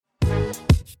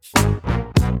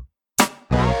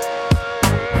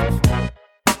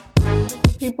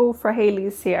people, for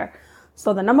Haley's here.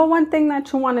 So the number one thing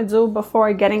that you want to do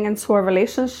before getting into a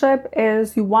relationship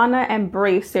is you want to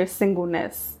embrace your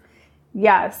singleness.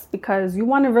 Yes, because you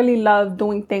want to really love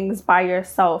doing things by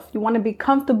yourself. You want to be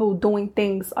comfortable doing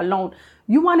things alone.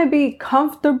 You want to be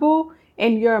comfortable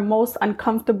in your most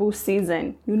uncomfortable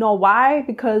season. You know why?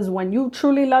 Because when you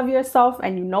truly love yourself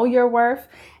and you know your worth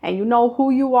and you know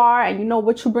who you are and you know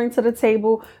what you bring to the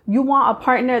table, you want a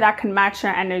partner that can match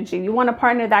your energy. You want a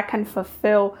partner that can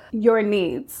fulfill your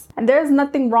needs. And there's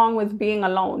nothing wrong with being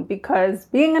alone, because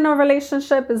being in a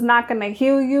relationship is not going to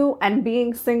heal you and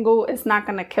being single is not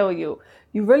going to kill you.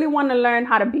 You really want to learn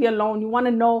how to be alone. You want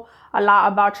to know a lot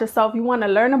about yourself. You want to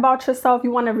learn about yourself.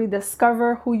 You want to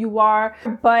rediscover who you are.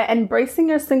 But embracing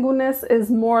your singleness is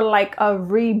more like a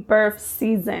rebirth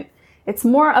season. It's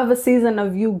more of a season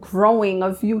of you growing,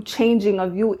 of you changing,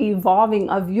 of you evolving,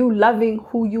 of you loving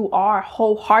who you are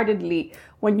wholeheartedly.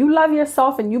 When you love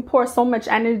yourself and you pour so much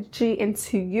energy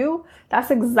into you,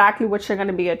 that's exactly what you're going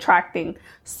to be attracting.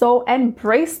 So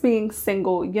embrace being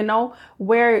single,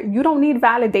 where you don't need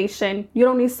validation, you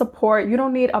don't need support, you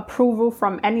don't need approval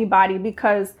from anybody,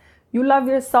 because you love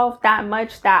yourself that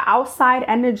much that outside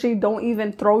energy don't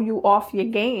even throw you off your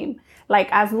game. Like,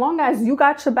 as long as you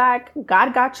got your back,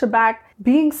 God got your back,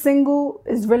 being single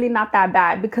is really not that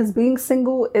bad, because being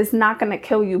single is not going to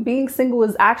kill you. Being single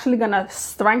is actually going to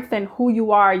strengthen who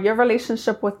you are, your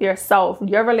relationship with yourself,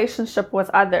 your relationship with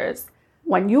others.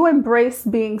 When you embrace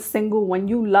being single, when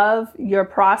you love your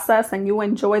process and you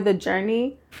enjoy the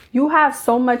journey, you have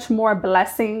so much more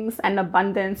blessings and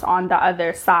abundance on the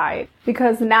other side.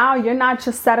 Because now you're not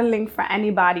just settling for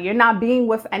anybody. You're not being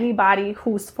with anybody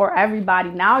who's for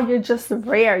everybody. Now you're just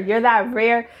rare. You're that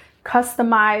rare,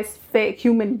 customized, fit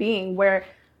human being where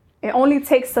it only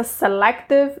takes a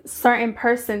selective certain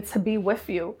person to be with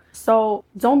you. So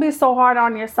don't be so hard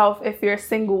on yourself if you're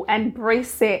single.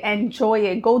 Embrace it, enjoy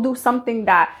it. Go do something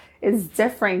that is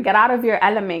different. Get out of your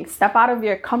element. Step out of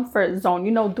your comfort zone.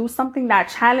 Do something that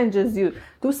challenges you.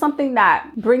 Do something that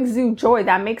brings you joy,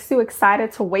 that makes you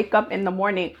excited to wake up in the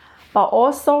morning. But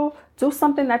also do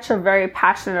something that you're very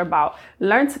passionate about.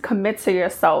 Learn to commit to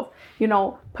yourself.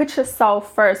 Put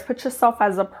yourself first. Put yourself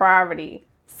as a priority.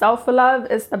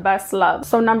 Self-love is the best love.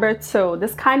 So number 2,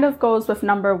 this kind of goes with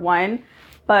number 1,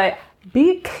 but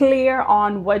be clear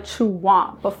on what you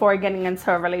want before getting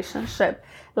into a relationship.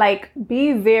 Like,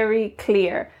 be very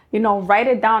clear, write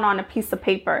it down on a piece of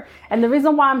paper. And the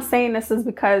reason why I'm saying this is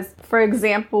because, for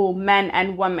example, men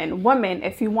and women. Women,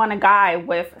 if you want a guy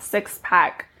with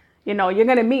 6-pack, you're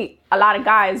going to meet a lot of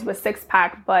guys with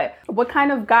 6-pack, but what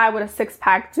kind of guy with a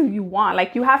 6-pack do you want?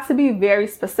 Like, you have to be very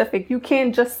specific. You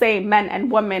can't just say, men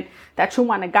and women, that you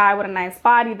want a guy with a nice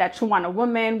body, that you want a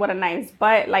woman with a nice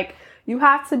butt. Like, you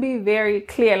have to be very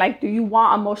clear. Like, do you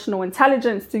want emotional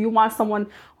intelligence? Do you want someone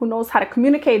who knows how to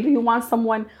communicate? Do you want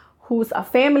someone who's a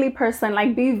family person?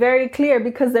 Like, be very clear,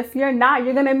 because if you're not,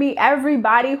 you're going to meet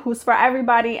everybody who's for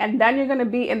everybody. And then you're going to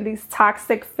be in these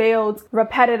toxic, failed,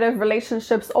 repetitive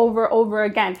relationships over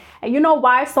again. And you know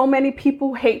why so many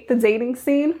people hate the dating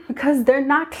scene? Because they're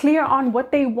not clear on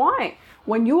what they want.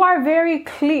 When you are very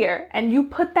clear and you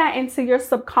put that into your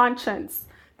subconscious,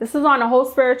 this is on a whole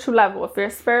spiritual level. If you're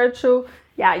spiritual,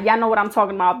 y'all know what I'm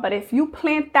talking about. But if you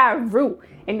plant that root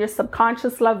in your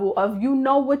subconscious level of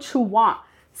what you want,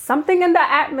 something in the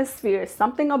atmosphere,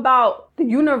 something about the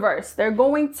universe, they're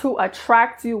going to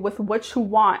attract you with what you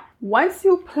want. Once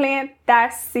you plant that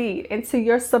seed into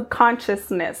your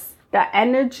subconsciousness, the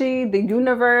energy, the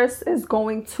universe is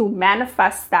going to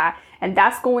manifest that, and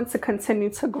that's going to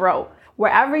continue to grow.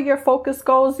 Wherever your focus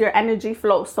goes, your energy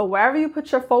flows. So wherever you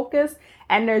put your focus,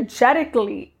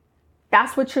 energetically,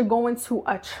 that's what you're going to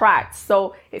attract.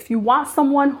 So if you want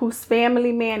someone who's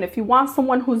family man, if you want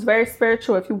someone who's very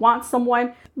spiritual, if you want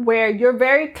someone where you're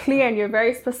very clear and you're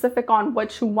very specific on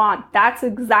what you want, that's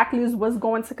exactly what's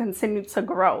going to continue to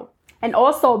grow. And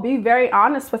also be very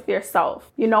honest with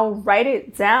yourself. Write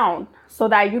it down so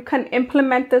that you can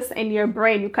implement this in your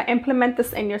brain. You can implement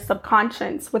this in your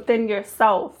subconscious within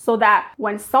yourself, so that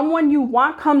when someone you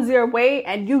want comes your way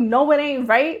and it ain't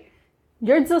right,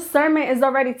 your discernment is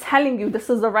already telling you this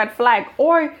is a red flag,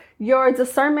 or your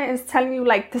discernment is telling you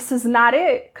like, this is not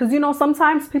it. Because,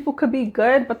 sometimes people could be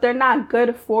good, but they're not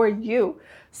good for you.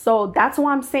 So that's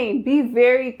why I'm saying be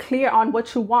very clear on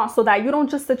what you want, so that you don't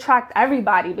just attract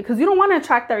everybody, because you don't want to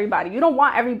attract everybody. You don't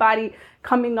want everybody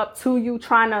coming up to you,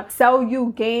 trying to sell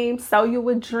you game, sell you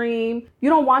a dream. You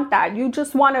don't want that. You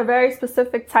just want a very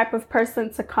specific type of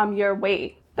person to come your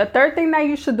way. The third thing that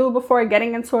you should do before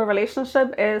getting into a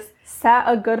relationship is set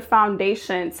a good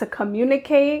foundation to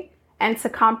communicate and to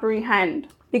comprehend.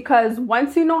 Because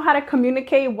once you know how to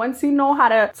communicate, once you know how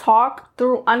to talk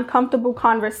through uncomfortable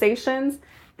conversations,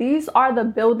 these are the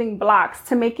building blocks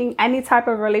to making any type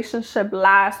of relationship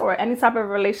last or any type of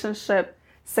relationship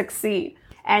succeed.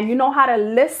 And you know how to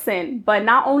listen, but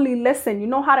not only listen, you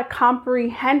know how to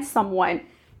comprehend someone.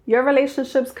 Your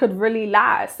relationships could really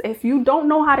last. If you don't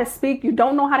know how to speak, you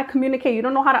don't know how to communicate, you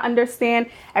don't know how to understand,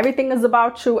 everything is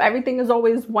about you, everything is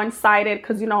always one-sided,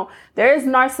 because, you know, there is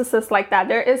narcissists like that.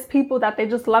 There is people that they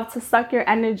just love to suck your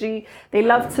energy. They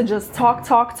love to just talk,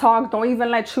 don't even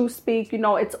let you speak. You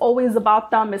know, it's always about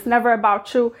them. It's never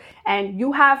about you. And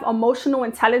you have emotional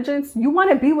intelligence. You want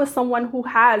to be with someone who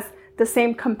has the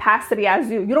same capacity as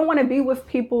you. You don't want to be with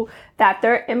people that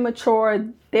they're immature.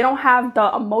 They don't have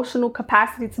the emotional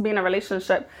capacity to be in a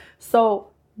relationship.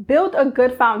 So build a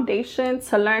good foundation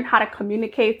to learn how to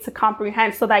communicate, to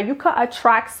comprehend, so that you could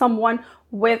attract someone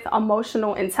with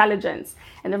emotional intelligence.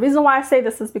 And the reason why I say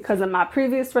this is because in my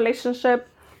previous relationship,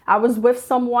 I was with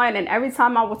someone, and every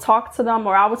time I would talk to them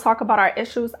or I would talk about our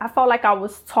issues, I felt like I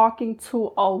was talking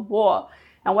to a wall.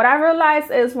 And what I realized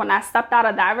is when I stepped out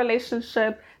of that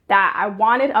relationship, that I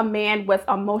wanted a man with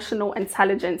emotional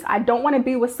intelligence. I don't want to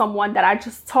be with someone that I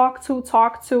just talk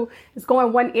to, is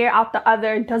going one ear out the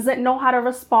other, doesn't know how to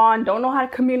respond, don't know how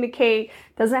to communicate,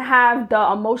 doesn't have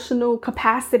the emotional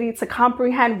capacity to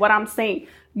comprehend what I'm saying.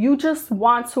 You just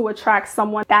want to attract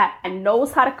someone that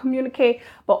knows how to communicate,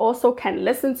 but also can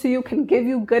listen to you, can give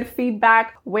you good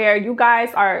feedback, where you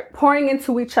guys are pouring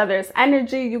into each other's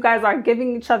energy. You guys are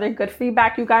giving each other good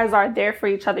feedback. You guys are there for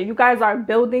each other. You guys are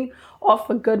building off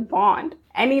a good bond.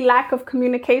 Any lack of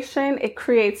communication, it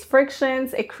creates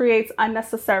frictions, it creates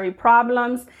unnecessary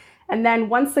problems. And then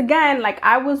once again, like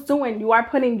I was doing, you are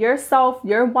putting yourself,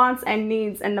 your wants and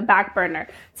needs in the back burner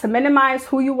to minimize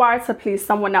who you are to please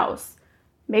someone else.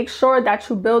 Make sure that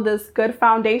you build this good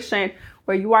foundation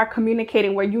where you are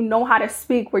communicating, where you know how to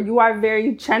speak, where you are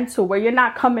very gentle, where you're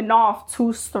not coming off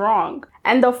too strong.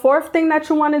 And the fourth thing that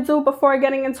you want to do before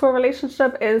getting into a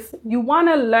relationship is you want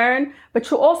to learn, but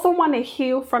you also want to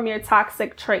heal from your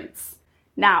toxic traits.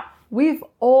 Now, we've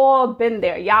all been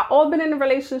there. Y'all all been in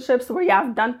relationships where y'all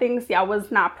have done things y'all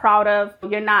was not proud of,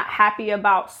 you're not happy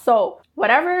about. So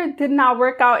whatever did not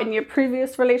work out in your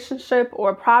previous relationship,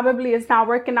 or probably is not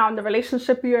working out in the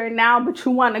relationship you're in now, but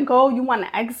you want to go, you want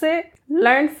to exit,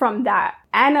 learn from that.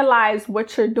 Analyze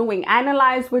what you're doing.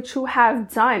 Analyze what you have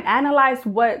done. Analyze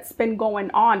what's been going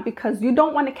on, because you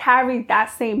don't want to carry that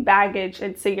same baggage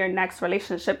into your next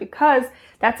relationship, because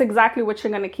that's exactly what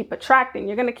you're going to keep attracting.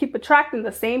 You're going to keep attracting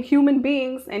the same human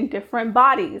beings in different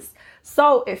bodies.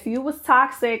 So if you was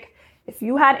toxic, if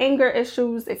you had anger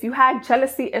issues, if you had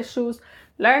jealousy issues,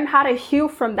 learn how to heal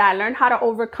from that. Learn how to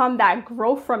overcome that,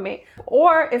 grow from it.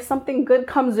 Or if something good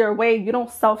comes your way, you don't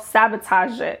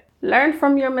self-sabotage it. Learn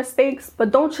from your mistakes,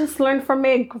 but don't just learn from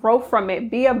it, grow from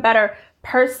it. Be a better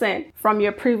person from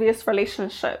your previous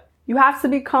relationship. You have to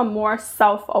become more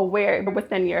self-aware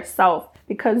within yourself,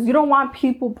 because you don't want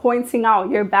people pointing out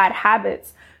your bad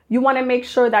habits. You want to make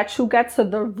sure that you get to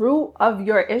the root of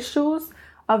your issues,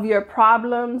 of your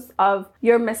problems, of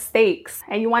your mistakes.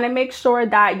 And you want to make sure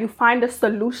that you find a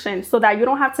solution so that you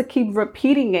don't have to keep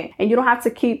repeating it and you don't have to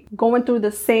keep going through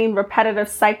the same repetitive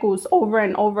cycles over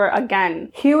and over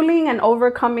again. Healing and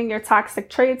overcoming your toxic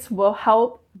traits will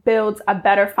help build a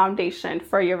better foundation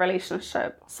for your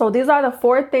relationship. So these are the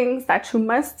 4 things that you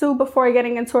must do before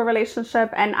getting into a relationship.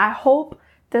 And I hope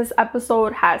this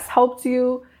episode has helped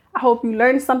you. I hope you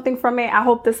learned something from it. I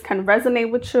hope this can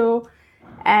resonate with you.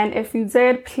 And if you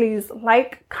did, please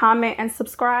like, comment, and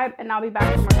subscribe, and I'll be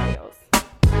back with more videos.